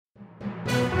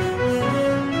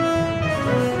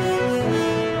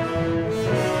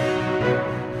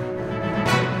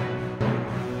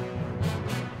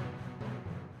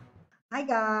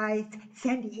guys,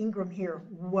 Sandy Ingram here.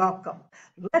 Welcome.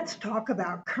 Let's talk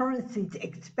about currencies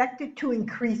expected to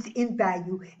increase in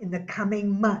value in the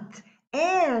coming months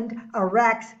and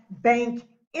Iraq's bank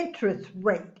interest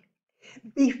rate.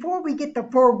 Before we get the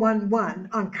 411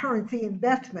 on currency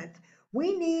investments,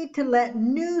 we need to let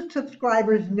new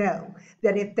subscribers know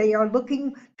that if they are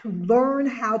looking to learn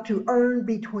how to earn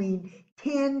between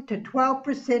 10 to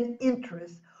 12%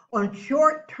 interest on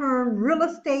short-term real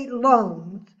estate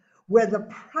loans where the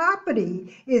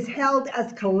property is held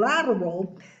as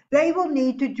collateral, they will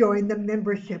need to join the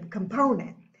membership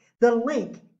component. The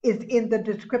link is in the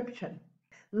description.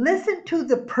 Listen to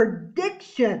the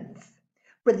predictions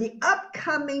for the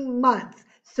upcoming months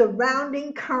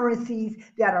surrounding currencies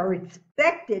that are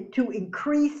expected to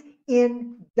increase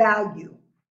in value.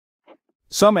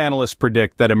 Some analysts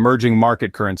predict that emerging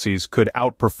market currencies could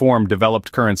outperform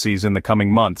developed currencies in the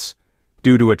coming months,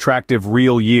 due to attractive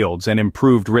real yields and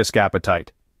improved risk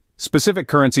appetite. Specific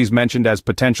currencies mentioned as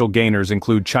potential gainers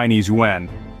include Chinese yuan,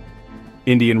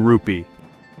 Indian rupee,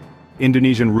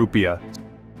 Indonesian rupiah,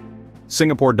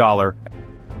 Singapore dollar,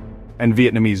 and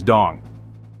Vietnamese dong.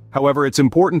 However, it's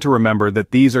important to remember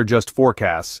that these are just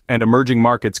forecasts, and emerging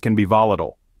markets can be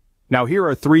volatile. Now here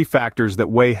are 3 factors that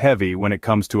weigh heavy when it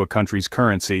comes to a country's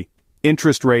currency: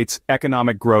 interest rates,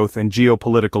 economic growth, and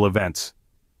geopolitical events.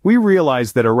 We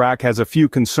realize that Iraq has a few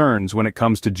concerns when it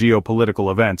comes to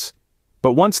geopolitical events,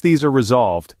 but once these are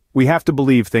resolved, we have to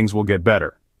believe things will get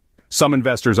better. Some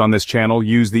investors on this channel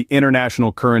use the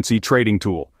International Currency Trading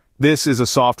Tool. This is a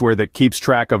software that keeps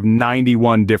track of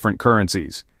 91 different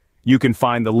currencies. You can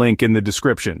find the link in the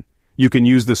description. You can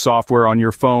use the software on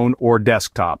your phone or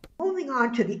desktop. Moving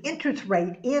on to the interest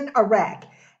rate in Iraq,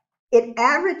 it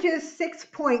averages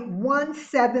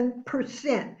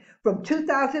 6.17% from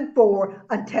 2004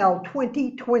 until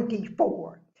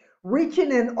 2024,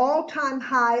 reaching an all-time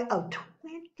high of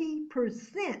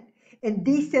 20% in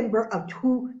December of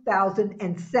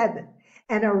 2007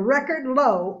 and a record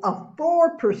low of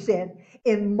 4%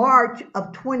 in March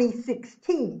of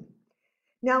 2016.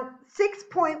 Now,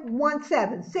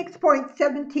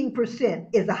 6.17%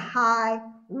 is a high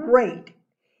rate,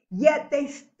 yet they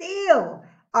still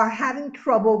are having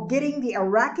trouble getting the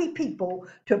Iraqi people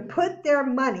to put their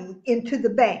money into the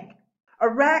bank.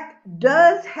 Iraq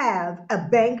does have a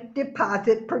bank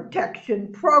deposit protection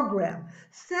program,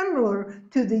 similar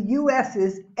to the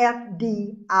US's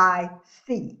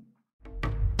FDIC.